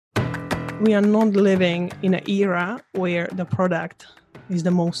We are not living in an era where the product is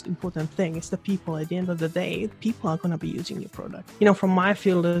the most important thing. It's the people. At the end of the day, people are going to be using your product. From my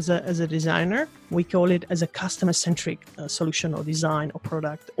field as a designer, we call it as a customer-centric solution or design or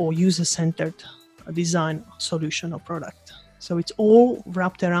product, or user-centered design solution or product. So it's all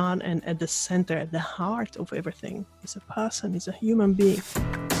wrapped around, and at the center, at the heart of everything is a person, is a human being.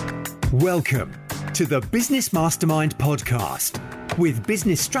 Welcome to the Business Mastermind podcast with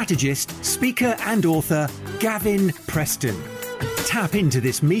business strategist, speaker and author Gavin Preston. Tap into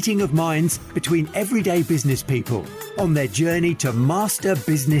this meeting of minds between everyday business people on their journey to master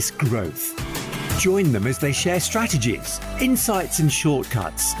business growth. Join them as they share strategies, insights and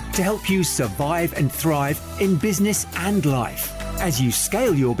shortcuts to help you survive and thrive in business and life as you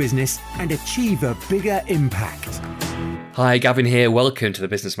scale your business and achieve a bigger impact. Hi, Gavin here. Welcome to the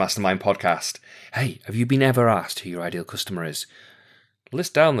Business Mastermind podcast. Hey, have you been ever asked who your ideal customer is?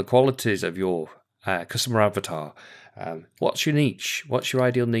 List down the qualities of your customer avatar. What's your niche? What's your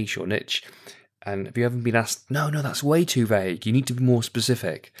ideal niche or niche? And have you ever been asked, no, that's way too vague. You need to be more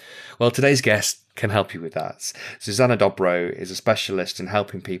specific. Well, today's guest can help you with that. Zuzana Dobro is a specialist in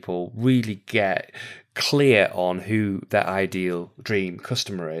helping people really get clear on who their ideal dream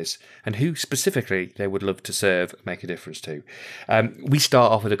customer is and who specifically they would love to serve and make a difference to. We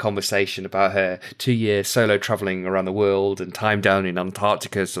start off with a conversation about her 2 years solo traveling around the world and time down in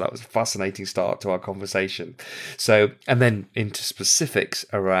Antarctica. So that was a fascinating start to our conversation. And then into specifics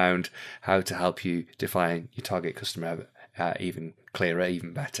around how to help you define your target customer even clearer,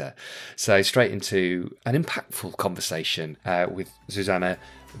 even better. So straight into an impactful conversation with Zuzana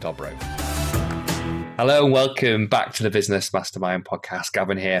Dobro. Hello and welcome back to the Business Mastermind podcast.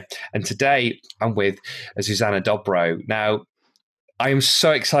 Gavin here. And today I'm with Zuzana Dobro. Now, I am so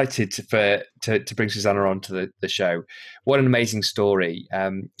excited to bring Zuzana on to the show. What an amazing story.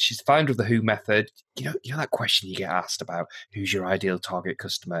 She's the founder of the Who Method. You know that question you get asked about who's your ideal target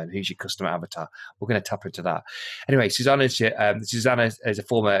customer and who's your customer avatar. We're going to tap into that. Anyway, Zuzana is a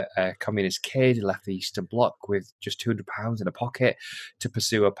former communist kid who left the Eastern Bloc with just £200 in her pocket to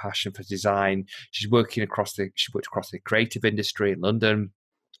pursue her passion for design. She worked across the creative industry in London.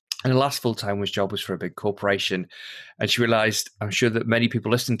 And her last full-time job was for a big corporation. And she realised, I'm sure that many people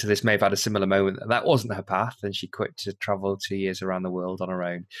listening to this may have had a similar moment, that wasn't her path. And she quit to travel 2 years around the world on her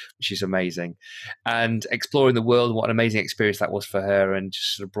own, which is amazing. And exploring the world, what an amazing experience that was for her, and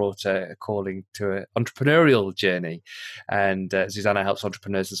just sort of brought a calling to an entrepreneurial journey. And Zuzana helps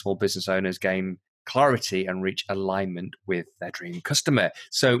entrepreneurs and small business owners gain clarity and reach alignment with their dream customer.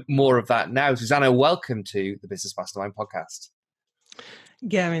 So more of that now. Zuzana, welcome to the Business Mastermind podcast.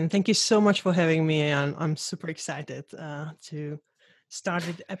 Gavin, thank you so much for having me, and I'm super excited to start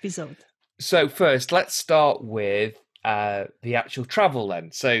the episode. So first, let's start with the actual travel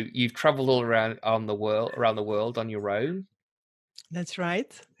then. So you've traveled all around the world on your own? That's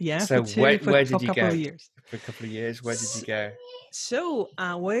right. Yeah. So where did you go? For a couple of years, where did you go? So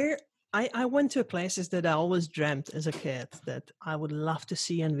where I went to places that I always dreamt as a kid that I would love to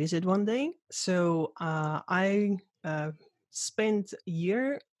see and visit one day. So I spent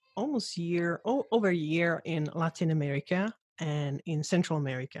over a year in Latin America and in Central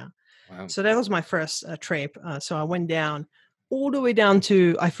America. Wow. So that was my first trip. So I went down all the way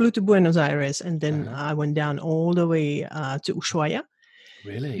I flew to Buenos Aires, and then I went down all the way to Ushuaia.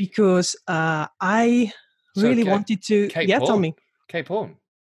 Really? Because I really wanted to... Tell me. Cape Horn?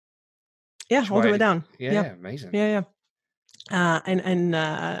 Yeah, all the way down. Yeah, amazing. Yeah. And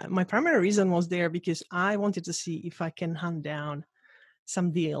my primary reason was there because I wanted to see if I can hunt down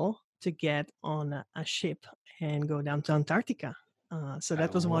some deal to get on a ship and go down to Antarctica. So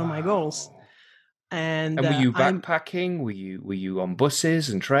that was one of my goals. And were you backpacking? Were you on buses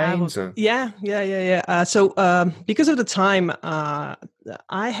and trains? Yeah. So because of the time,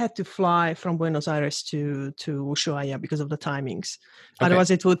 I had to fly from Buenos Aires to Ushuaia because of the timings. Okay. Otherwise,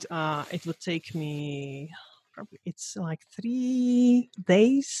 it would take me. It's like 3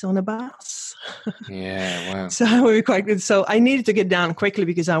 days on a bus. Yeah, wow. So it would be quite good. So I needed to get down quickly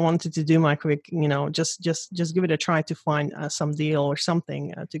because I wanted to do my quick, just give it a try to find some deal or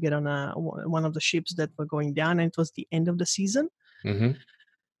something to get on one of the ships that were going down. And it was the end of the season. Mm-hmm.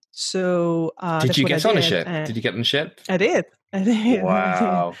 So did you get on a ship? Did you get on the ship? I did.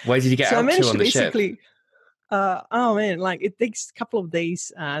 Wow. Where did you get out to on the ship? It takes a couple of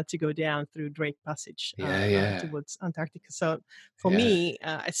days to go down through Drake Passage towards Antarctica. So for me,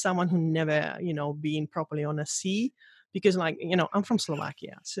 as someone who never, been properly on a sea, because, like, I'm from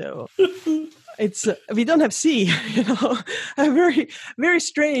Slovakia, so it's we don't have sea, a very, very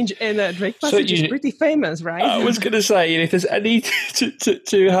strange, and Drake Passage is pretty famous, right? I was going to say, if there's any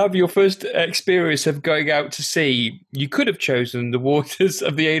to have your first experience of going out to sea, you could have chosen the waters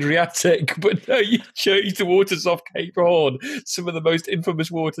of the Adriatic, but no, you chose the waters off Cape Horn, some of the most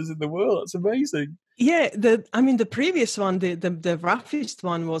infamous waters in the world. That's amazing. Yeah, the previous one, the roughest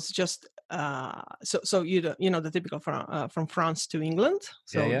one was just so the typical from France to England,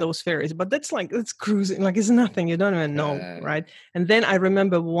 so those ferries, but that's cruising, like it's nothing, you don't even know, right? And then I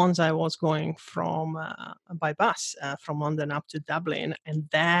remember once I was going from by bus from London up to Dublin, and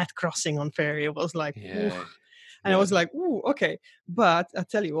that crossing on ferry was like, and I was like, ooh, okay. But I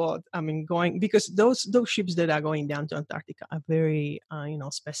tell you what, I mean, because those ships that are going down to Antarctica are very,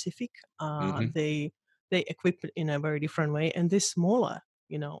 specific. They equip it in a very different way, and they're smaller.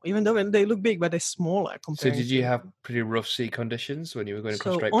 Even though they look big, but they're smaller compared. So did you have pretty rough sea conditions when you were going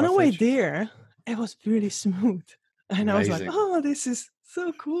across Drake Passage? On the way there, it was really smooth, and I was like, oh, this is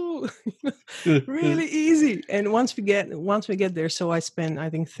so cool. Really easy. And once we get there, so I spent, I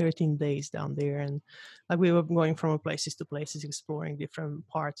think, 13 days down there, and like we were going from places to places, exploring different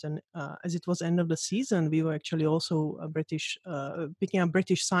parts. And as it was end of the season, we were actually also picking up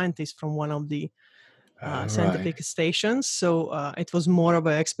British scientists from one of the scientific stations. So it was more of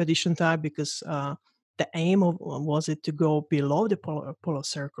an expedition type, because the aim was it to go below the polar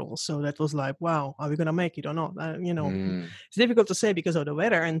circle. So that was like, wow, are we gonna make it or not? It's difficult to say because of the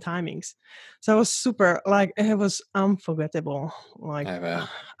weather and timings. So I was super, like, it was unforgettable. Like,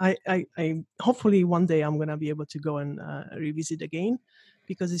 I hopefully one day I'm gonna be able to go and revisit again,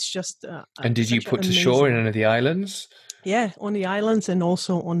 because it's just. And did you put to shore in any of the islands? Yeah, on the islands and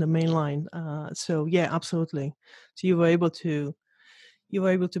also on the mainland. So yeah, absolutely. So you were able to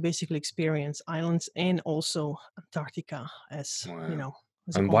basically experience islands and also Antarctica as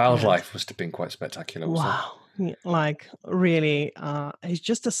and wildlife must have been quite spectacular. Wow, like really, it's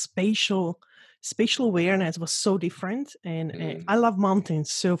just a spatial awareness was so different, and I love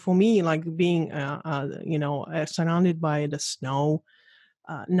mountains. So for me, like being surrounded by the snow.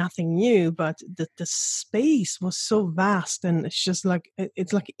 Nothing new, but the space was so vast, and it's just like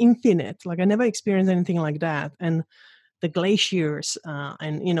it's like infinite. Like I never experienced anything like that. And the glaciers,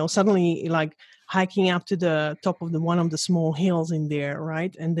 and suddenly like hiking up to the top of one of the small hills in there,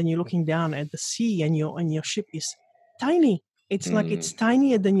 right? And then you're looking down at the sea, and your ship is tiny. It's like it's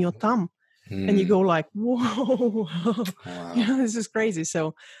tinier than your thumb, and you go like, whoa, wow. This is crazy.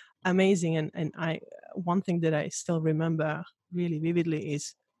 So amazing. And one thing that I still remember really vividly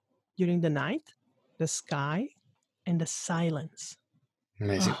is during the night, the sky and the silence.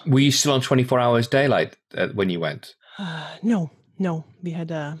 Amazing. Were you still on 24 hours daylight when you went? No. We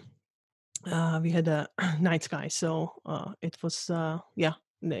had a night sky, so it was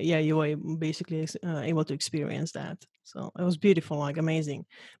you were basically able to experience that. So it was beautiful, like amazing.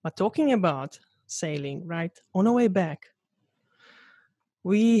 But talking about sailing, right? On our way back,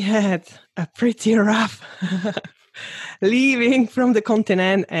 we had a pretty rough leaving from the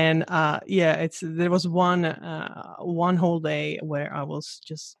continent, and there was one whole day where I was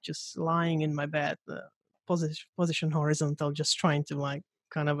just lying in my bed, position horizontal, just trying to like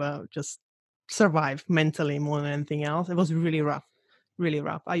kind of just survive mentally more than anything else. It was really rough.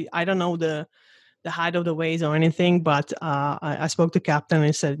 I don't know the height of the waves or anything, but I spoke to captain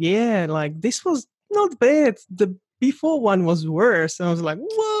and said, yeah, like this was not bad. The before one was worse. And I was like,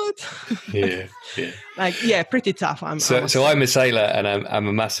 what? Yeah. Pretty tough. So I'm a sailor, and I'm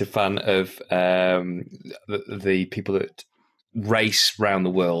a massive fan of the people that race around the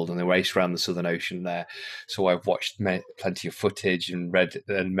world, and they race around the Southern Ocean there. So I've watched plenty of footage and read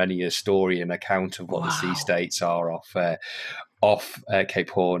many a story and account of what the sea states are off Cape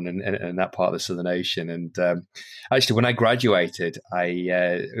Horn and that part of the Southern Ocean. And actually, when I graduated,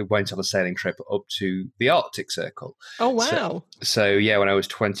 I went on a sailing trip up to the Arctic Circle. Oh, wow. So when I was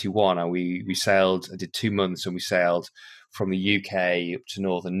 21, we sailed, I did 2 months, and we sailed from the UK up to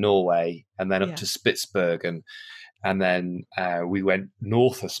northern Norway, and then up to Spitsbergen. And then we went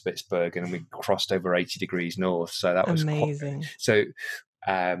north of Spitsbergen, and we crossed over 80 degrees north. So that was amazing.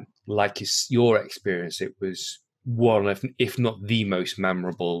 Like your experience, it was one of, if not the most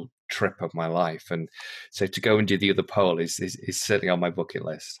memorable trip of my life. And so to go and do the other pole is certainly on my bucket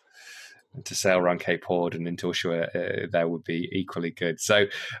list. And to sail around Cape Horn and into Ushuaia there would be equally good. So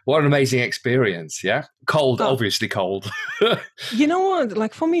what an amazing experience, yeah? Cold, obviously cold. You know what?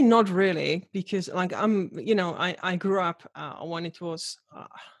 Like for me, not really, because like I grew up when it was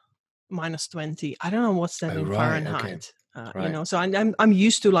minus 20. I don't know what's that in Fahrenheit. Okay. So I'm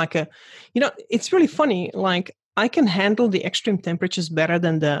used to like it's really funny. Like I can handle the extreme temperatures better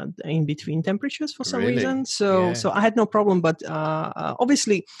than the in between temperatures for some Really? reason. So Yeah. so I had no problem. But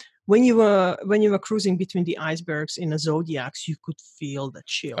obviously, when you were cruising between the icebergs in the zodiacs, you could feel the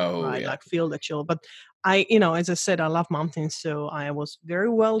chill, Oh, right? yeah. Like feel the chill. But as I said, I love mountains, so I was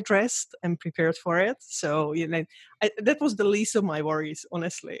very well dressed and prepared for it. So that was the least of my worries,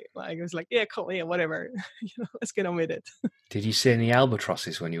 honestly. Like I was like, yeah, cool, yeah, whatever, let's get on with it. Did you see any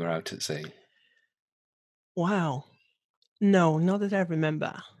albatrosses when you were out at sea? Wow, no, not that I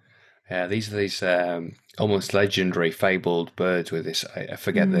remember. Yeah, these are these almost legendary fabled birds with this. I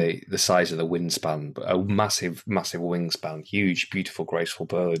forget the size of the wingspan, but a massive, massive wingspan, huge, beautiful, graceful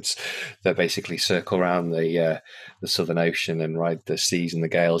birds that basically circle around the Southern Ocean and ride the seas and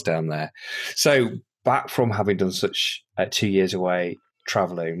the gales down there. So back from having done such 2 years away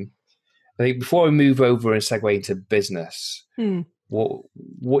traveling, I think before we move over and segue into business,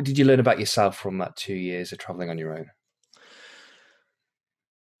 what did you learn about yourself from that 2 years of traveling on your own?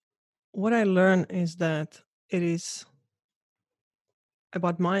 What I learned is that it is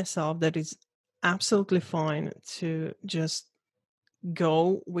about myself that it's absolutely fine to just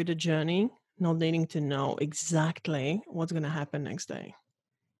go with the journey, not needing to know exactly what's going to happen next day.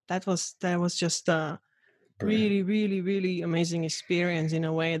 That was just a Brilliant. really, really, really amazing experience in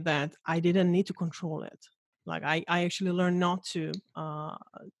a way that I didn't need to control it. Like I actually learned not to.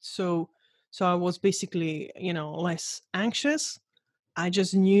 So I was basically, less anxious. I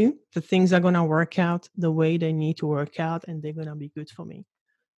just knew the things are gonna work out the way they need to work out, and they're gonna be good for me.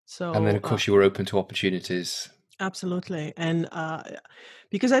 And then, So of course, you were open to opportunities. absolutely, and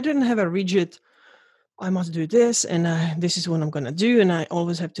because I didn't have a rigid, I must do this, and this is what I'm gonna do, and I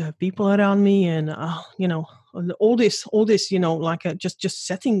always have to have people around me, and all this, like just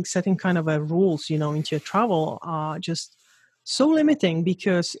setting kind of a rules, into your travel, are just so limiting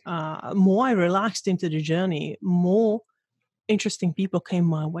because more I relaxed into the journey, more interesting people came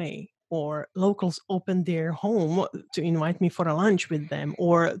my way, or locals opened their home to invite me for a lunch with them,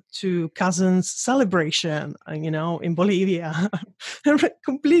 or to cousins celebration in Bolivia.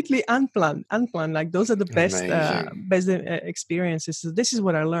 Completely unplanned. Like those are the best Amazing. experiences. So this is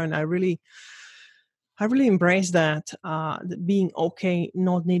what I learned. I really embrace that, being okay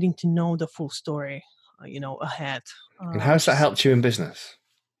not needing to know the full story ahead. And how's that helped you in business?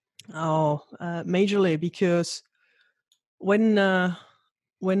 Majorly, because when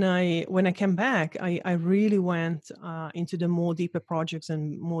I came back, I really went into the more deeper projects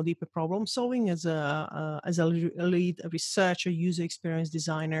and more deeper problem solving as a lead researcher, user experience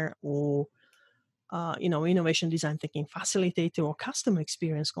designer, or innovation design thinking facilitator or customer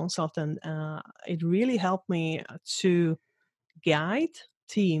experience consultant. It really helped me to guide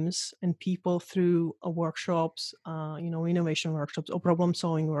teams and people through workshops, innovation workshops or problem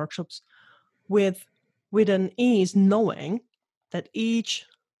solving workshops with an ease, knowing that each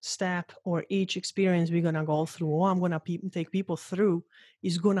step or each experience we're going to go through, or I'm going to take people through,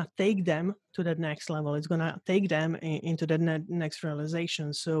 is going to take them to that next level. It's going to take them into the next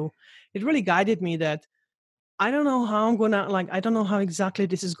realization. So it really guided me that I don't know how I don't know how exactly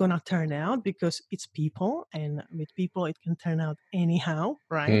this is going to turn out, because it's people, and with people it can turn out anyhow,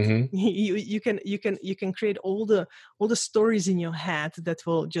 right? Mm-hmm. You can create all the stories in your head that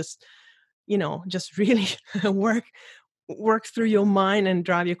will just really work through your mind and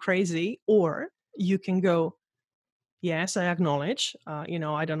drive you crazy. Or you can go, yes, I acknowledge, I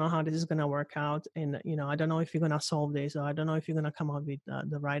don't know how this is going to work out, and I don't know if you're going to solve this, or I don't know if you're going to come up with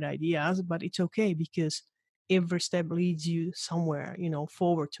the right ideas, but it's okay, because every step leads you somewhere,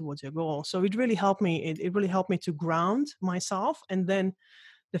 forward towards your goal. So it really helped me. It really helped me to ground myself. And then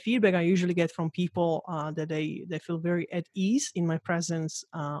the feedback I usually get from people, that they feel very at ease in my presence,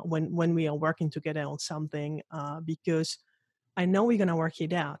 when we are working together on something, because I know we're gonna work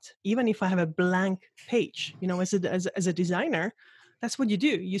it out. Even if I have a blank page, as a designer, that's what you do.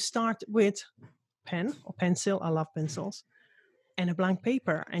 You start with pen or pencil. I love pencils. And a blank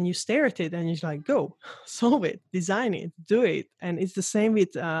paper, and you stare at it, and you're like, go solve it, design it, do it. And it's the same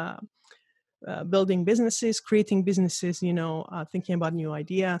with building businesses, creating businesses, thinking about new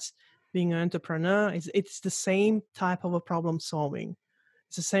ideas, being an entrepreneur. It's the same type of a problem solving.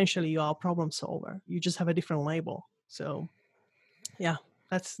 It's essentially, you are a problem solver. You just have a different label. So yeah,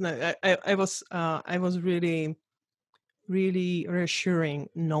 I was really, really reassuring,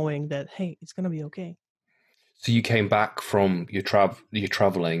 knowing that, hey, it's gonna be okay. So you came back from your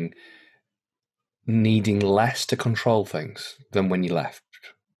traveling needing less to control things than when you left.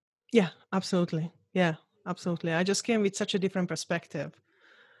 Yeah, absolutely. Yeah, absolutely. I just came with such a different perspective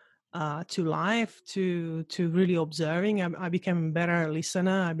to life, to really observing. I became a better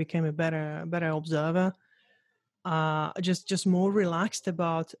listener. I became a better observer. just more relaxed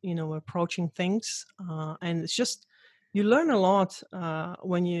about approaching things, and it's just you learn a lot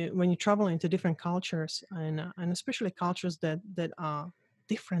when you travel into different cultures, and especially cultures that are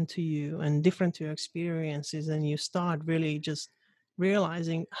different to you and different to your experiences, and you start really just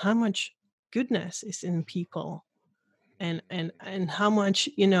realizing how much goodness is in people, and how much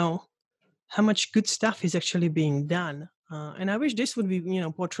good stuff is actually being done. And I wish this would be,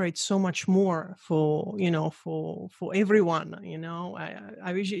 portrayed so much more for everyone.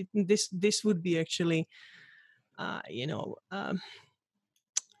 I wish this would be actually, uh, you know, um,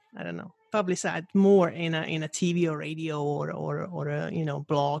 I don't know, publicized more in a TV or radio or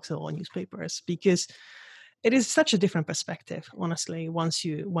blogs or newspapers, because it is such a different perspective, honestly, once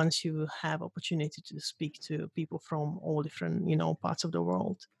you have opportunity to speak to people from all different parts of the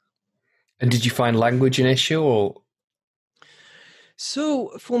world. And did you find language an issue, or?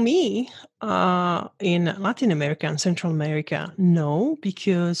 So for me, in Latin America and Central America, no,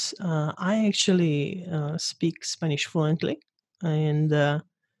 because I actually speak Spanish fluently, and that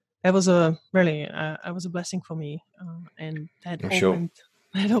was a blessing for me, and that I'm sure. opened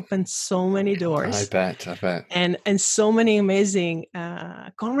that opened so many I doors, bet. and so many amazing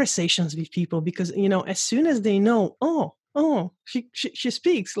conversations with people, because as soon as they know, she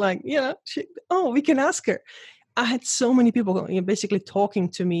speaks, like, we can ask her. I had so many people basically talking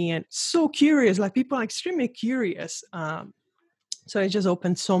to me and so curious, like people are extremely curious. So it just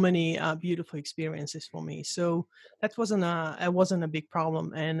opened so many beautiful experiences for me. So that wasn't a big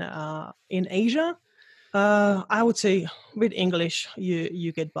problem. And in Asia, I would say with English,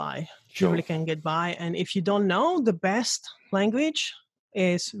 you get by. You Sure. really can get by. And if you don't know, the best language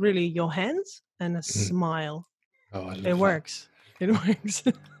is really your hands and a smile. Oh, I love It works. It works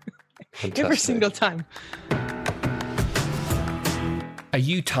Fantastic. every single time. Are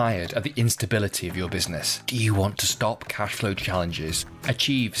you tired of the instability of your business? Do you want to stop cash flow challenges,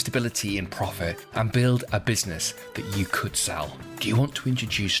 achieve stability in profit, and build a business that you could sell? Do you want to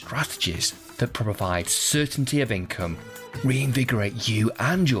introduce strategies that provide certainty of income, reinvigorate you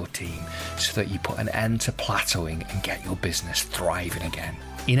and your team so that you put an end to plateauing and get your business thriving again?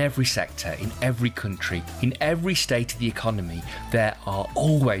 In every sector, in every country, in every state of the economy, there are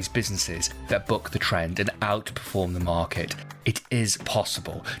always businesses that buck the trend and outperform the market. It is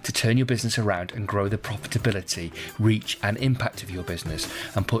possible to turn your business around and grow the profitability, reach, and impact of your business,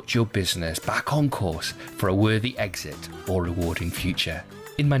 and put your business back on course for a worthy exit or rewarding future.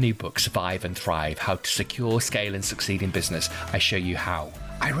 In my new book, Survive and Thrive, How to Secure, Scale and Succeed in Business, I show you how.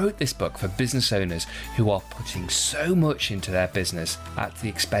 I wrote this book for business owners who are putting so much into their business at the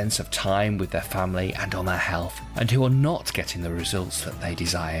expense of time with their family and on their health, and who are not getting the results that they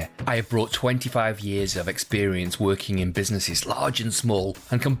desire. I have brought 25 years of experience working in businesses large and small,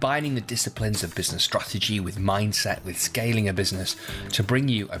 and combining the disciplines of business strategy with mindset with scaling a business to bring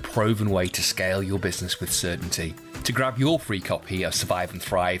you a proven way to scale your business with certainty. To grab your free copy of Survive and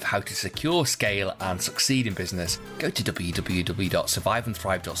Thrive, How to Secure, Scale and Succeed in Business, go to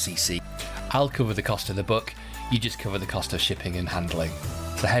www.surviveandthrive.cc. I'll cover the cost of the book, you just cover the cost of shipping and handling.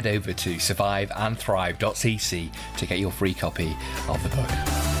 So head over to surviveandthrive.cc to get your free copy of the book.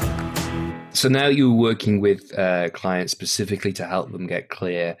 So now you're working with clients specifically to help them get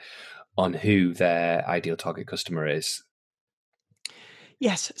clear on who their ideal target customer is.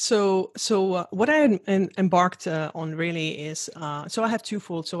 Yes. So what I embarked on really is, so I have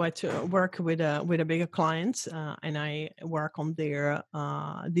twofold. So I work with a bigger clients, and I work on their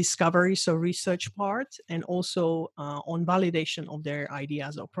discovery, so research part, and also on validation of their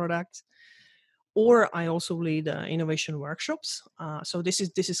ideas or products. Or I also lead innovation workshops. So this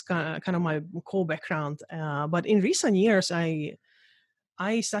is kind of my core background. But in recent years,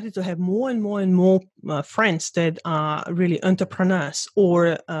 I started to have more and more friends that are really entrepreneurs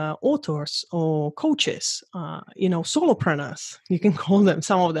or authors or coaches, solopreneurs, you can call them,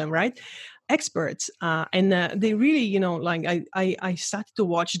 some of them, right? Experts. And they really, like I started to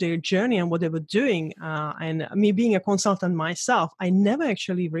watch their journey and what they were doing. And me being a consultant myself, I never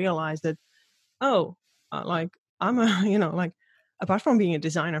actually realized that, like I'm a, apart from being a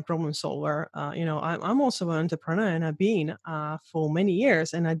designer, problem solver, I'm also an entrepreneur, and I've been for many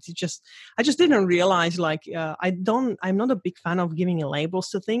years. And I just didn't realize, like, I'm not a big fan of giving labels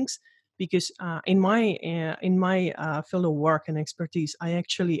to things, because in my field of work and expertise, I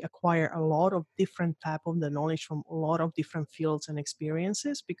actually acquire a lot of different type of the knowledge from a lot of different fields and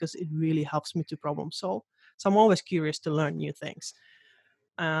experiences, because it really helps me to problem solve. So I'm always curious to learn new things.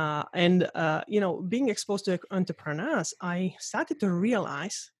 Being exposed to entrepreneurs, I started to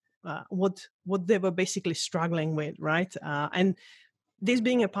realize what they were basically struggling with, right? And this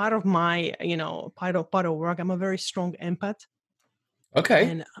being a part of my, part of work, I'm a very strong empath. Okay.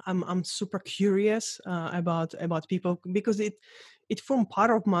 And I'm super curious about people, because it formed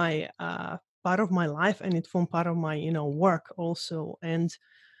part of my life, and it formed part of my work also. And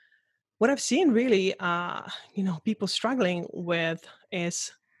what I've seen really, people struggling with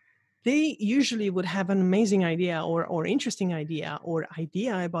is they usually would have an amazing idea or interesting idea or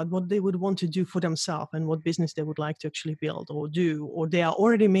idea about what they would want to do for themselves and what business they would like to actually build or do, or they are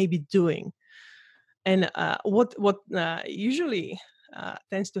already maybe doing. And what usually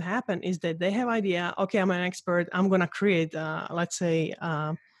tends to happen is that they have idea. Okay, I'm an expert. I'm gonna create, let's say,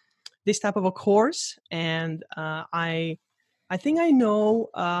 this type of a course, and I think I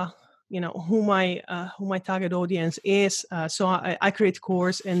know, who my target audience is. So I create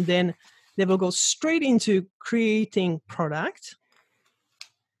course, and then they will go straight into creating product,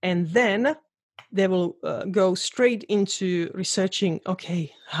 and then they will go straight into researching.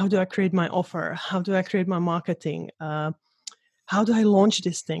 Okay, how do I create my offer? How do I create my marketing? How do I launch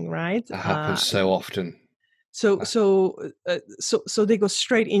this thing? Right? That happens so often. So they go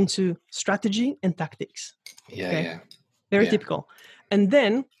straight into strategy and tactics. Yeah, Okay? yeah. Very Yeah. typical. And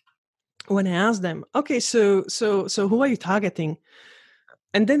then when I ask them, okay, so who are you targeting?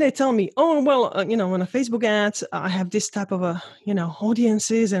 And then they tell me, oh, well, on a Facebook ads, I have this type of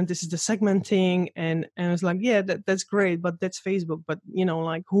audiences, and this is the segmenting. And I was like, yeah, that's great, but that's Facebook. But,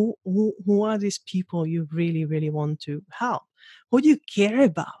 like who are these people you really, really want to help? Who do you care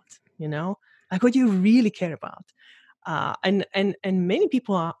about? Like what do you really care about? And many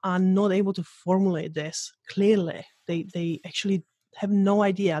people are not able to formulate this clearly. They actually have no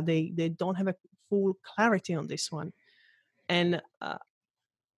idea. They don't have a full clarity on this one. And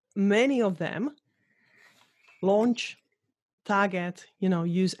many of them launch, target,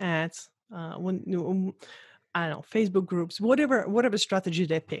 use ads, I don't know, Facebook groups, whatever strategy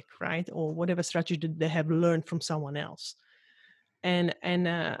they pick, right? Or whatever strategy they have learned from someone else. And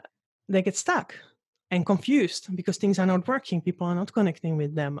they get stuck and confused because things are not working. People are not connecting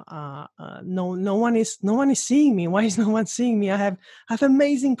with them. No one is seeing me. Why is no one seeing me? I have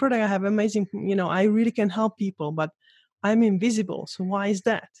amazing product. I have amazing, I really can help people, but I'm invisible. So why is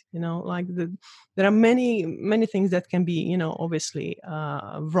that? Like there are many things that can be, obviously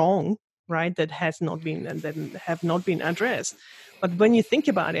wrong, right? That have not been addressed. But when you think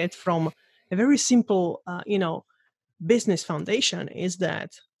about it from a very simple, business foundation, is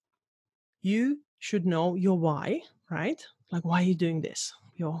that you should know your why, right? Like, why are you doing this?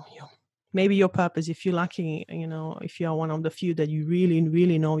 Your maybe your purpose. If you're lucky, if you are one of the few that you really,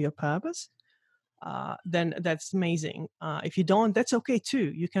 really know your purpose, then that's amazing. If you don't, that's okay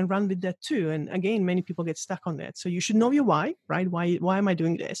too. You can run with that too. And again, many people get stuck on that. So you should know your why, right? Why am I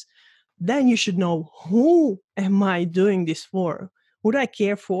doing this? Then you should know, who am I doing this for? Who do I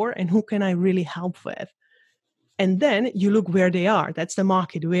care for, and who can I really help with? And then you look where they are. That's the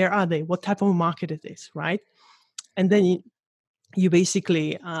market. Where are they? What type of market it is, right? And then you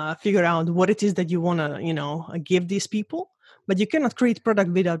basically figure out what it is that you want to, give these people. But you cannot create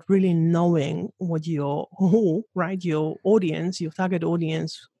product without really knowing what your audience, your target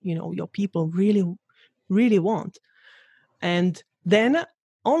audience, your people really, really want. And then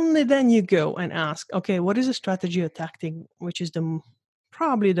only then you go and ask, okay, what is a strategy or tactic which is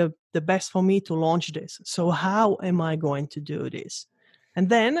probably the best for me to launch this? So how am I going to do this? And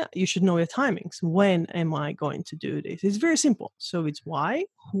then you should know your timings. When am I going to do this? It's very simple. So it's why,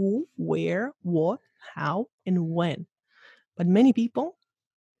 who, where, what, how, and when. But many people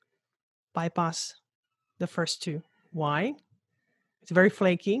bypass the first two. Why? It's very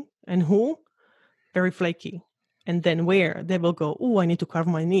flaky. And who? Very flaky. And then where? They will go, oh, I need to carve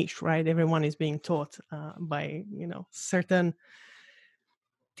my niche, right? Everyone is being taught by, certain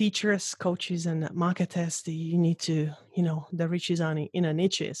teachers, coaches, and marketers that you need to, the riches are in a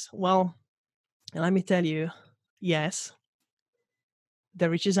niches. Well, let me tell you, yes, the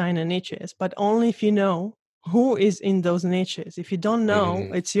riches are in a niches, but only if you know who is in those niches. If you don't know,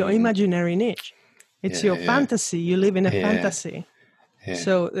 it's your imaginary niche. It's your fantasy. You live in a fantasy. Yeah.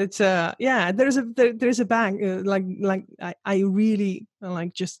 So it's there's a bank I really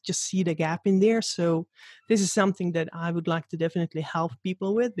just see the gap in there. So this is something that I would like to definitely help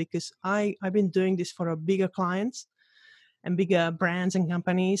people with, because I've been doing this for bigger clients and bigger brands and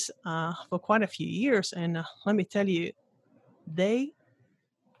companies for quite a few years. And let me tell you,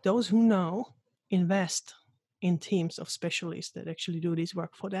 those who know invest in teams of specialists that actually do this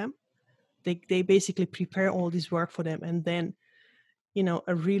work for them. They basically prepare all this work for them, and then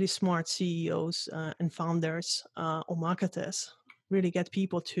a really smart CEOs and founders or marketers really get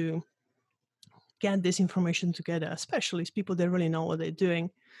people to get this information together, specialists, people that really know what they're doing,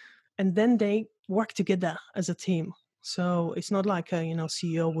 and then they work together as a team. So it's not like a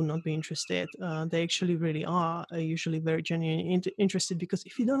CEO would not be interested. They actually really are usually very genuinely interested, because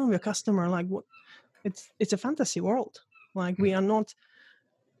if you don't know your customer, like what, it's a fantasy world. Like we are not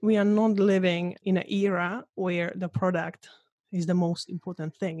living in an era where the product is the most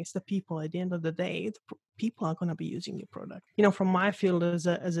important thing. It's the people. At the end of the day, people are going to be using your product. From my field as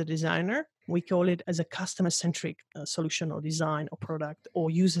a designer, we call it as a customer-centric solution or design or product,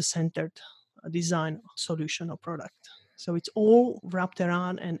 or user-centered design solution or product. So it's all wrapped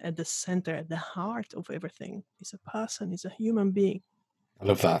around, and at the center, at the heart of everything is a person, is a human being. I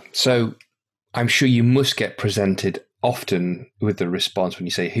love that. So I'm sure you must get presented often with the response when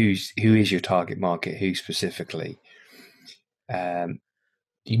you say who is your target market, who specifically.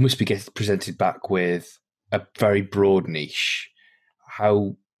 You must be getting presented back with a very broad niche.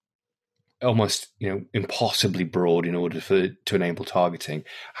 How almost impossibly broad in order to enable targeting.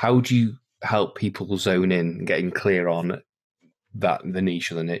 How do you help people zone in and getting clear on the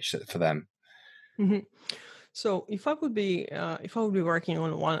niche or the niche for them? Mm-hmm. So if I would be working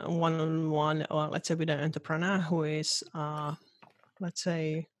on one-on-one, let's say with an entrepreneur who is let's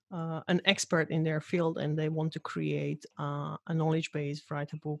say an expert in their field, and they want to create a knowledge base,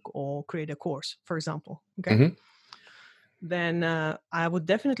 write a book, or create a course, for example. Okay. Mm-hmm. Then I would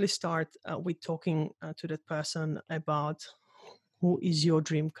definitely start with talking to that person about who is your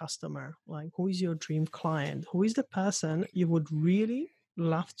dream customer, like who is your dream client, who is the person you would really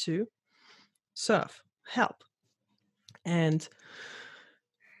love to serve, help. And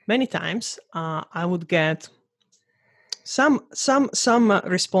many times I would get some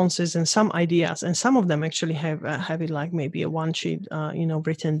responses and some ideas, and some of them actually have it like maybe a one sheet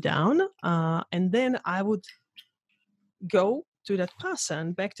written down, and then I would go to that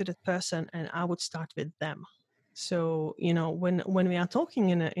person, back to that person, and I would start with them. So when we are talking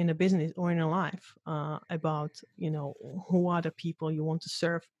in a business or in a life about who are the people you want to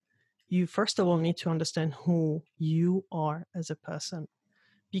serve, you first of all need to understand who you are as a person.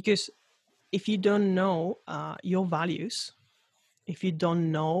 Because if you don't know your values, if you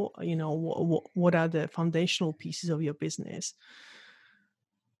don't know what are the foundational pieces of your business,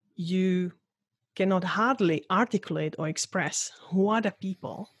 you cannot hardly articulate or express who are the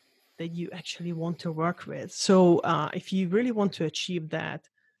people that you actually want to work with. So if you really want to achieve that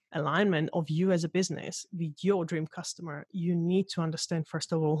alignment of you as a business with your dream customer, you need to understand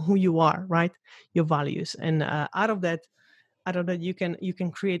first of all who you are, right? Your values, and out of that you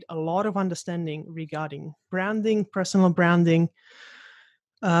can create a lot of understanding regarding branding, personal branding.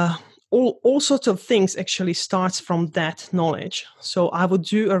 All sorts of things actually starts from that knowledge. So I would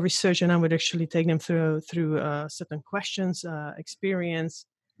do a research, and I would actually take them through certain questions, experience,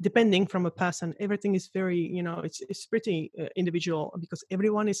 depending from a person. Everything is very, it's pretty individual, because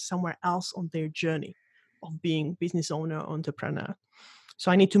everyone is somewhere else on their journey of being business owner, entrepreneur.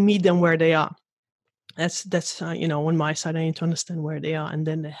 So I need to meet them where they are. That's on my side, I need to understand where they are, and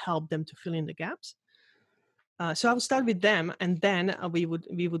then help them to fill in the gaps. So I would start with them, and then we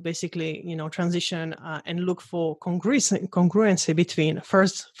would basically transition and look for congruency between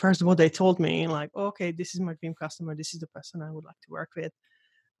first what they told me, like, okay, this is my dream customer, this is the person I would like to work with,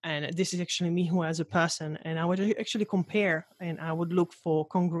 and this is actually me who as a person. And I would actually compare, and I would look for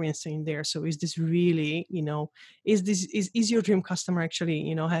congruency in there. So is this really is your dream customer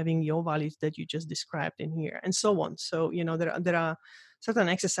actually having your values that you just described in here, and so on. So there are certain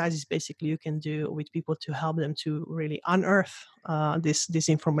exercises basically you can do with people to help them to really unearth this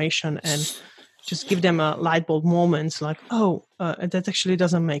information, and just give them a light bulb moments, like, that actually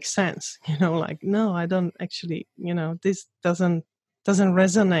doesn't make sense. Like, no, I don't actually, this doesn't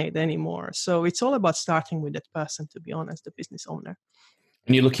resonate anymore. So it's all about starting with that person, to be honest, the business owner.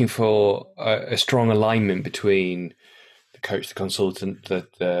 And you're looking for a strong alignment between the coach, the consultant, the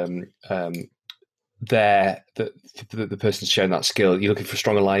person sharing that skill. You're looking for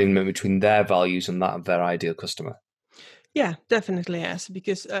strong alignment between their values and that of their ideal customer. Yeah, definitely, yes.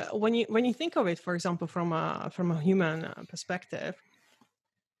 Because when you think of it, for example, from a human perspective,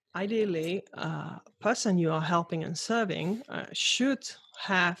 ideally, person you are helping and serving should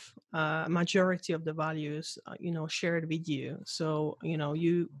have a majority of the values, shared with you. So,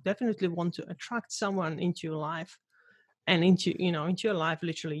 you definitely want to attract someone into your life, and into your life.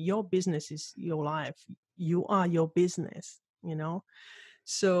 Literally, your business is your life. You are your business.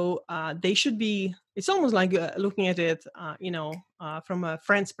 So they should be. It's almost like looking at it, from a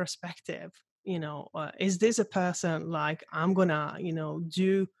friend's perspective. Is this a person like I'm gonna,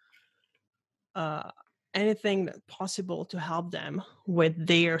 do anything that possible to help them with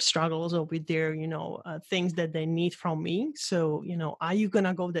their struggles or with their things that they need from me. So are you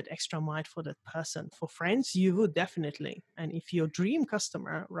gonna go that extra mile for that person? For friends, you would definitely. And if your dream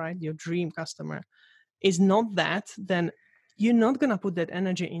customer, right, your dream customer is not that, then you're not gonna put that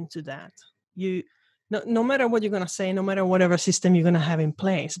energy into that. You no matter what you're gonna say, no matter whatever system you're gonna have in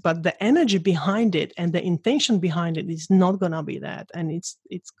place, but the energy behind it and the intention behind it is not gonna be that. And it's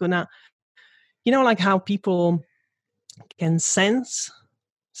gonna, like how people can sense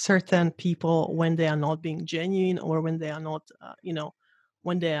certain people when they are not being genuine, or when they are not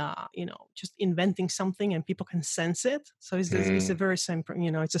when they are just inventing something, and people can sense it. So it's a very same,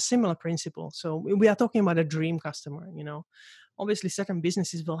 it's a similar principle. So we are talking about a dream customer. Obviously certain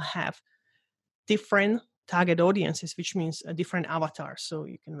businesses will have different target audiences, which means a different avatar. So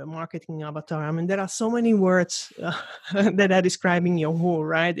you can have a marketing avatar. I mean, there are so many words that are describing your whole,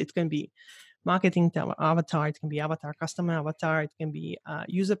 right? It can be marketing avatar, it can be avatar, customer avatar, it can be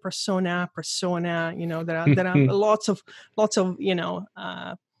user persona. There are lots of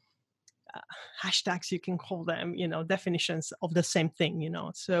hashtags, you can call them, definitions of the same thing.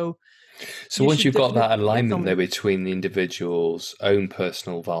 So once you've got that alignment there between the individual's own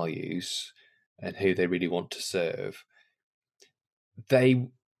personal values and who they really want to serve, they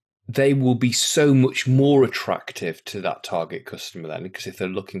will be so much more attractive to that target customer then, because if they're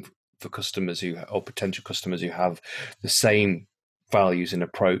looking for customers or potential customers who have the same values and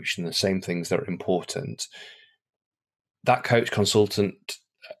approach and the same things that are important, that coach, consultant,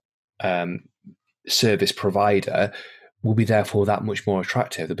 service provider will be therefore that much more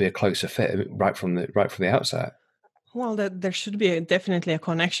attractive. There'll be a closer fit right from the outset. Well, there should be definitely a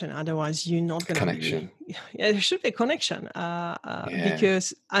connection. Otherwise, you're not going to be. Yeah, there should be a connection.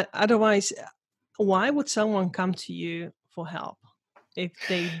 Because otherwise, why would someone come to you for help if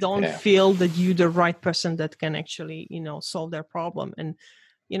they don't feel that you're the right person that can actually, solve their problem? And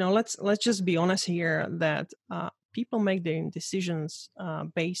let's just be honest here that people make their decisions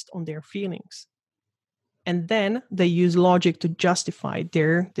based on their feelings. And then they use logic to justify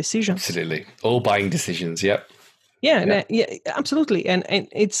their decisions. Absolutely. All buying decisions, yep. Yeah, absolutely. And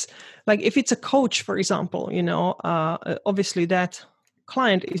it's like, if it's a coach, for example, obviously that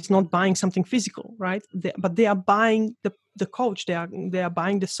client is not buying something physical, right? But they are buying the coach. They are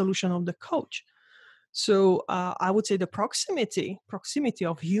buying the solution of the coach. So I would say the proximity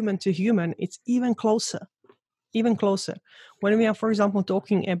of human to human, it's even closer. When we are, for example,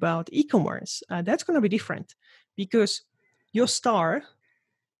 talking about e-commerce, that's going to be different, because your star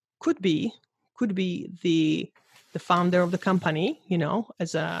could be the founder of the company,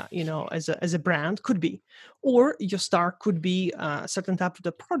 as a brand, could be, or your star could be a certain type of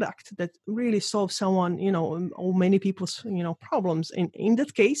the product that really solves someone, or many people's, problems. In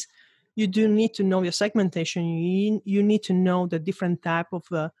that case, you do need to know your segmentation. You need to know the different type of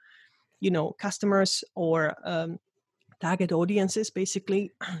customers or target audiences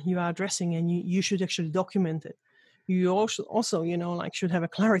basically you are addressing, and you should actually document it. You also should have a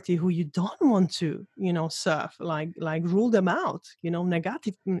clarity who you don't want to serve, like rule them out,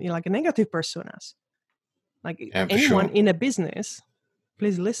 negative personas. Anyone in a business,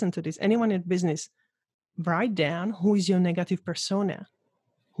 please listen to this, anyone in business, write down who is your negative persona.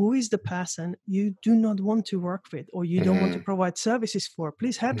 Who is the person you do not want to work with, or you don't want to provide services for?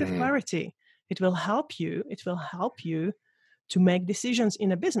 Please have that clarity. It will help you to make decisions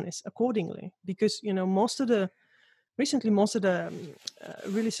in a business accordingly. Because most of the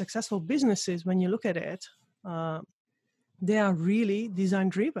really successful businesses, when you look at it, they are really design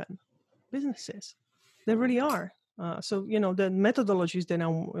driven businesses. They really are. So the methodologies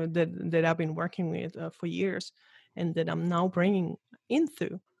that I've been working with for years, and that I'm now bringing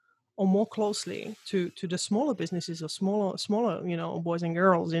into, or more closely to the smaller businesses, or smaller boys and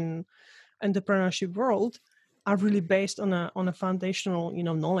girls in entrepreneurship world, are really based on a foundational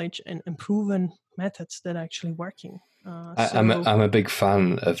knowledge and proven methods that are actually working. I'm a big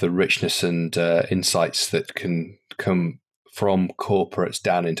fan of the richness and insights that can come from corporates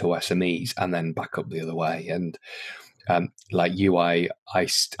down into SMEs and then back up the other way. And like you, I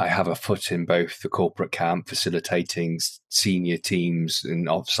have a foot in both the corporate camp, facilitating senior teams and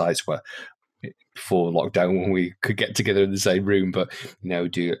offsites where before lockdown, when we could get together in the same room, but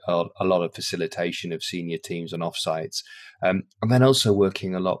do a lot of facilitation of senior teams and offsites, and then also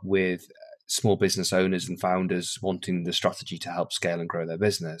working a lot with small business owners and founders wanting the strategy to help scale and grow their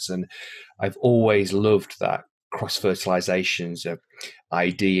business. And I've always loved that cross-fertilizations of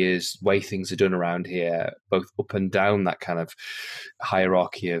ideas, way things are done around here, both up and down that kind of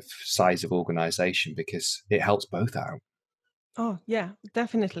hierarchy of size of organization, because it helps both out. Oh yeah,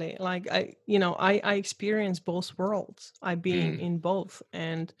 definitely. Like I experience both worlds. I've been Mm, in both,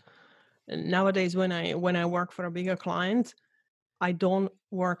 and nowadays when I work for a bigger client, I don't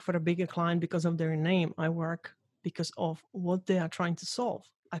work for a bigger client because of their name. I work because of what they are trying to solve.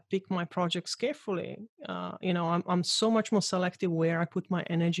 I pick my projects carefully. I'm so much more selective where I put my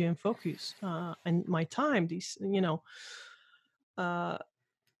energy and focus and my time. Uh,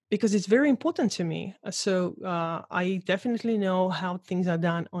 because it's very important to me. So I definitely know how things are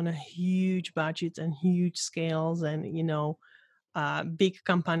done on a huge budget and huge scales, and big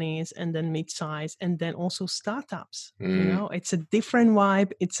companies, and then mid-size, and then also startups. mm. It's a different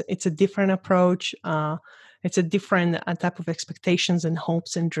vibe. It's a different approach. It's a different type of expectations and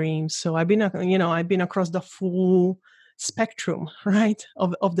hopes and dreams. So I've been across the full spectrum, right,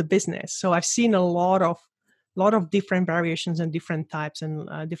 of the business. So I've seen a lot of different variations and different types and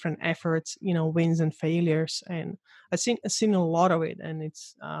different efforts, wins and failures, and I've seen a lot of it. And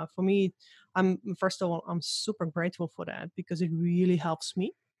it's for me, first of all, I'm super grateful for that, because it really helps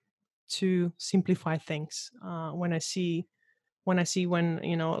me to simplify things. When a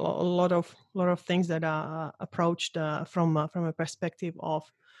lot of things that are approached from a perspective of,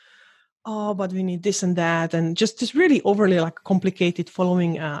 oh, but we need this and that, and just really overly like complicated,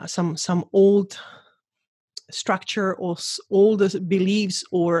 following some old structure or all the beliefs,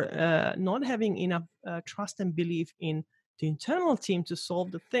 or not having enough trust and belief in the internal team to solve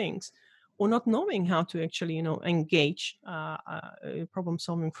the things, or not knowing how to actually engage problem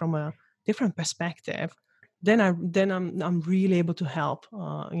solving from a different perspective. Then I'm really able to help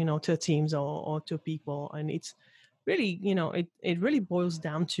to teams, or to people. And it's really, it really boils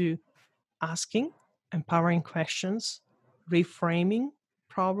down to asking empowering questions, reframing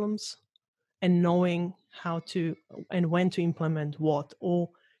problems, and knowing how to and when to implement what, or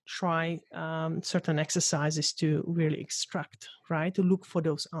try certain exercises to really extract, right, to look for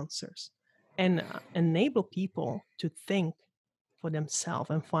those answers, and enable people to think for themselves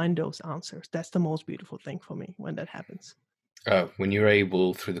and find those answers. That's the most beautiful thing for me when that happens. Oh, when you're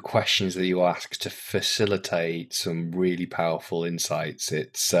able, through the questions that you ask, to facilitate some really powerful insights,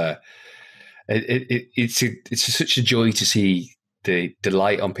 it's such a joy to see the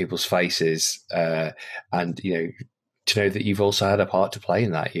delight on people's faces, and to know that you've also had a part to play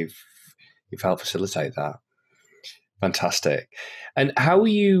in that. You've helped facilitate that. Fantastic. And how are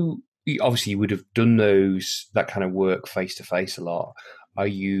you? Obviously, you would have done that kind of work face to face a lot. Are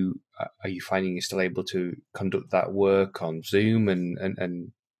you finding you're still able to conduct that work on Zoom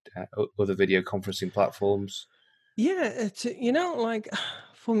and other video conferencing platforms? Yeah, it's like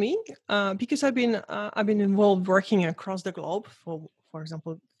for me, because I've been involved working across the globe for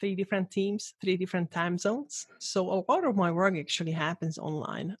example, three different teams, three different time zones. So a lot of my work actually happens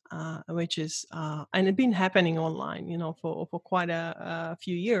online, which is and it's been happening online, for quite a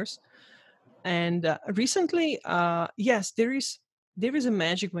few years. And recently, yes, there is a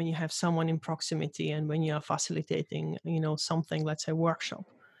magic when you have someone in proximity, and when you are facilitating, something, let's say workshop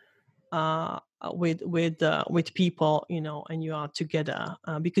with people, and you are together,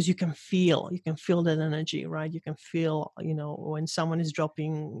 because you can feel that energy, right? You can feel, when someone is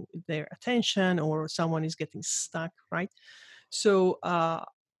dropping their attention, or someone is getting stuck, right? So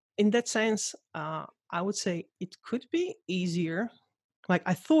in that sense, I would say it could be easier. Like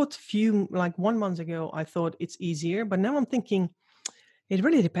I thought, few like 1 month ago, I thought it's easier, but now I'm thinking it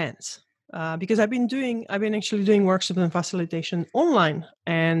really depends. Because I've been actually doing workshops and facilitation online,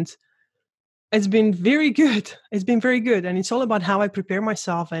 and it's been very good. It's been very good. And it's all about how I prepare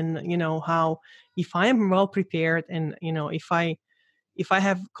myself, and, how, if I am well prepared, and, if I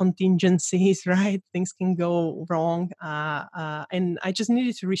have contingencies, right, things can go wrong. And I just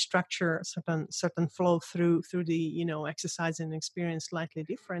needed to restructure certain flow through the, exercise and experience slightly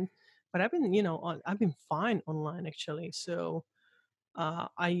different. But I've been fine online, actually. So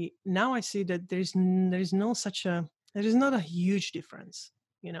I see that there is no such a there is not a huge difference,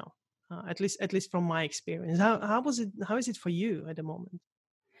 at least from my experience. How is it for you at the moment?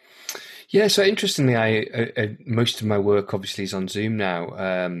 Yeah, so interestingly, I most of my work obviously is on Zoom now,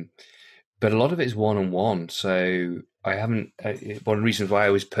 but a lot of it is one on one. So I haven't. One of the reasons why I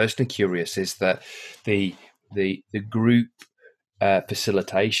was personally curious is that the group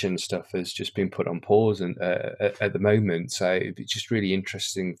facilitation stuff has just been put on pause and at the moment. So it's just really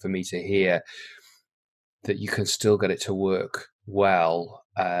interesting for me to hear that you can still get it to work well,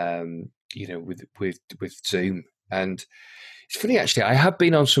 with Zoom. And it's funny, actually, I have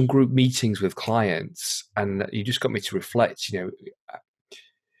been on some group meetings with clients, and you just got me to reflect.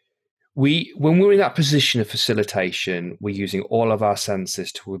 when we're in that position of facilitation, we're using all of our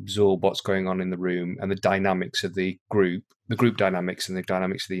senses to absorb what's going on in the room and the dynamics of the group dynamics and the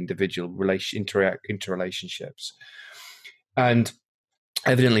dynamics of the individual interrelationships. And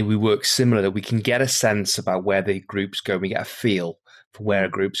evidently we work similar, that we can get a sense about where the group's going. We get a feel for where a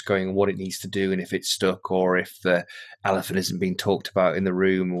group's going and what it needs to do, and if it's stuck or if the elephant isn't being talked about in the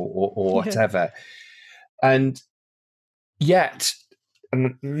room or whatever. And yet,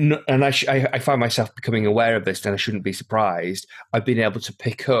 and I find myself becoming aware of this, and I shouldn't be surprised, I've been able to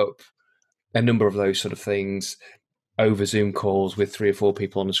pick up a number of those sort of things over Zoom calls with 3 or 4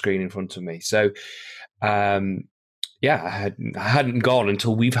 people on the screen in front of me. So, I hadn't gone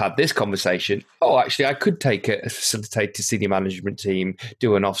until we've had this conversation. Oh, actually, I could take a facilitate to senior management team,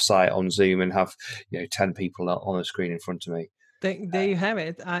 do an offsite on Zoom, and have 10 people on the screen in front of me. There you have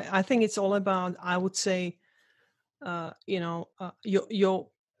it. I think it's all about, I would say, your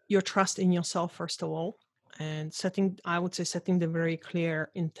trust in yourself first of all, and setting the very clear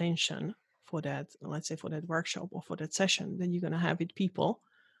intention for that. Let's say for that workshop or for that session that you're going to have with people.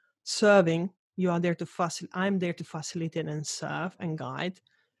 Serving. You are there to I'm there to facilitate and serve and guide.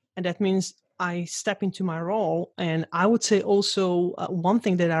 And that means I step into my role. And I would say also one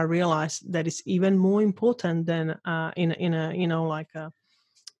thing that I realized that is even more important than in a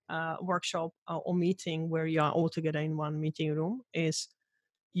workshop or meeting where you are all together in one meeting room is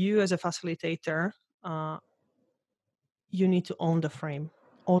you as a facilitator, you need to own the frame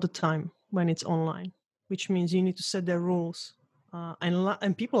all the time when it's online, which means you need to set the rules.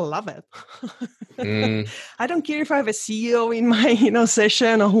 And people love it. I don't care if I have a CEO in my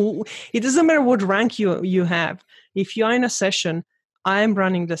session or who. It doesn't matter what rank you have. If you're in a session, I'm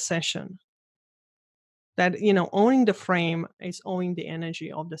running the session. That owning the frame is owning the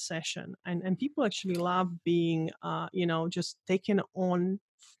energy of the session, and people actually love being just taken on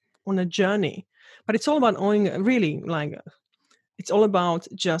a journey. But it's all about owning. Really, it's all about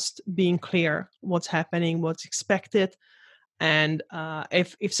just being clear what's happening, what's expected. And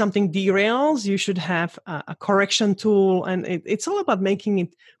if something derails, you should have a correction tool. And it's all about making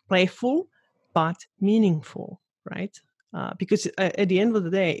it playful, but meaningful, right? Because at the end of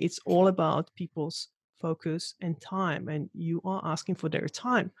the day, it's all about people's focus and time. And you are asking for their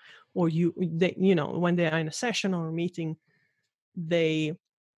time. Or when they are in a session or a meeting, they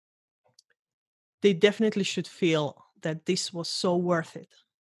definitely should feel that this was so worth it.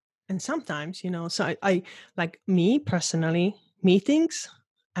 And sometimes, so I like me personally, meetings,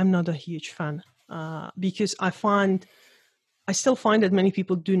 I'm not a huge fan because I still find that many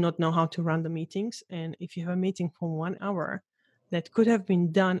people do not know how to run the meetings. And if you have a meeting for 1 hour, that could have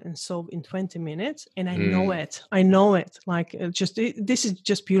been done and solved in 20 minutes. And I know it. Like this is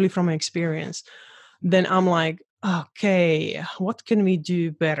just purely from my experience. Then I'm like, okay, what can we do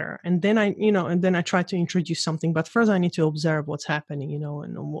better? And then I try to introduce something, but first I need to observe what's happening, and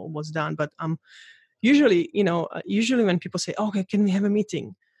what's done. But usually when people say, okay, can we have a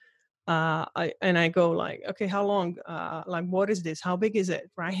meeting? I go like, okay, how long? Like, what is this? How big is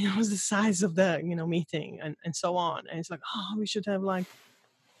it? Right? What's the size of the, meeting and so on. And it's like, we should have like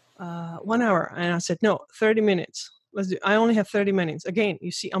 1 hour. And I said, no, 30 minutes. Let's do. I only have 30 minutes. Again,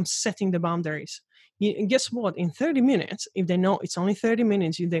 you see, I'm setting the boundaries. And guess what? In 30 minutes, if they know it's only 30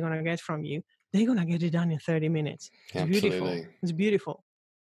 minutes they're going to get from you, they're going to get it done in 30 minutes. It's Absolutely. It's beautiful.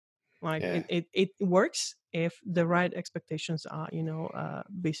 Like it works if the right expectations are,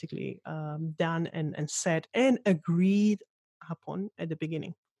 basically done and set and agreed upon at the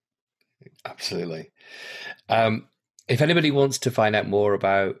beginning. Absolutely. If anybody wants to find out more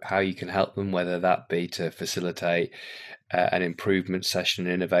about how you can help them, whether that be to facilitate an improvement session,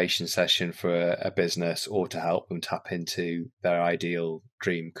 an innovation session for a business, or to help them tap into their ideal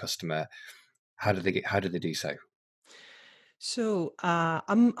dream customer, how do they do so? So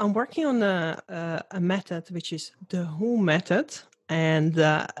I'm working on a method which is the Who method, and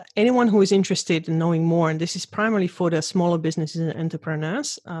anyone who is interested in knowing more, and this is primarily for the smaller businesses and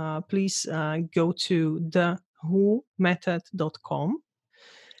entrepreneurs, please go to thewhomethod.com.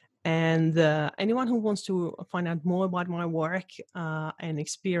 And anyone who wants to find out more about my work and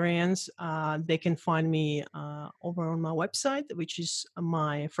experience, they can find me over on my website, which is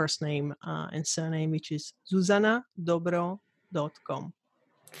my first name and surname, which is zuzanadobro.com.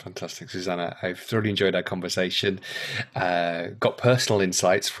 Fantastic, Susanna. I've thoroughly enjoyed our conversation. Got personal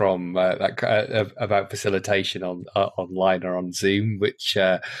insights from that about facilitation online or on Zoom, which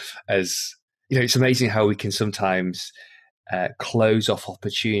as it's amazing how we can sometimes close off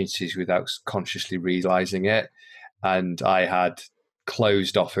opportunities without consciously realizing it. And I had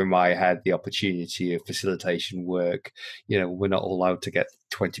closed off in my head the opportunity of facilitation work. We're not allowed to get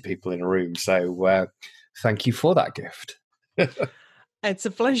 20 people in a room. So thank you for that gift. It's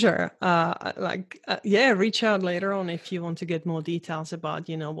a pleasure. Reach out later on if you want to get more details about,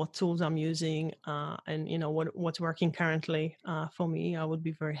 what tools I'm using and, what's working currently for me. I would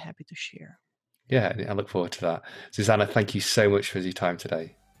be very happy to share. Yeah, I look forward to that. Susanna, thank you so much for your time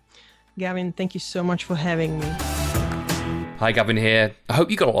today. Gavin, thank you so much for having me. Hi, Gavin here. I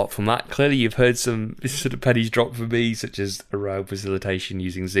hope you got a lot from that. Clearly, you've heard some sort of pennies drop for me, such as around facilitation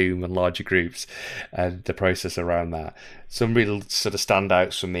using Zoom and larger groups and the process around that. Some real sort of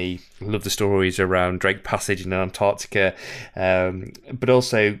standouts for me. I love the stories around Drake Passage in Antarctica, but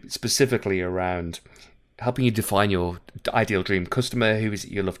also specifically around helping you define your ideal dream customer. Who is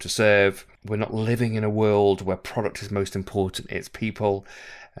it you love to serve? We're not living in a world where product is most important, it's people.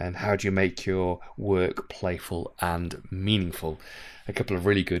 And how do you make your work playful and meaningful? A couple of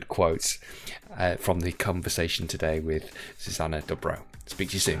really good quotes from the conversation today with Susanna Dubrow.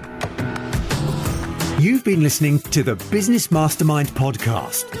 Speak to you soon. You've been listening to the Business Mastermind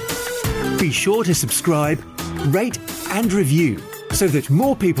podcast. Be sure to subscribe, rate and review so that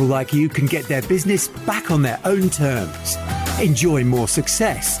more people like you can get their business back on their own terms, enjoy more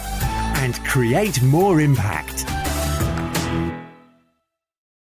success and create more impact.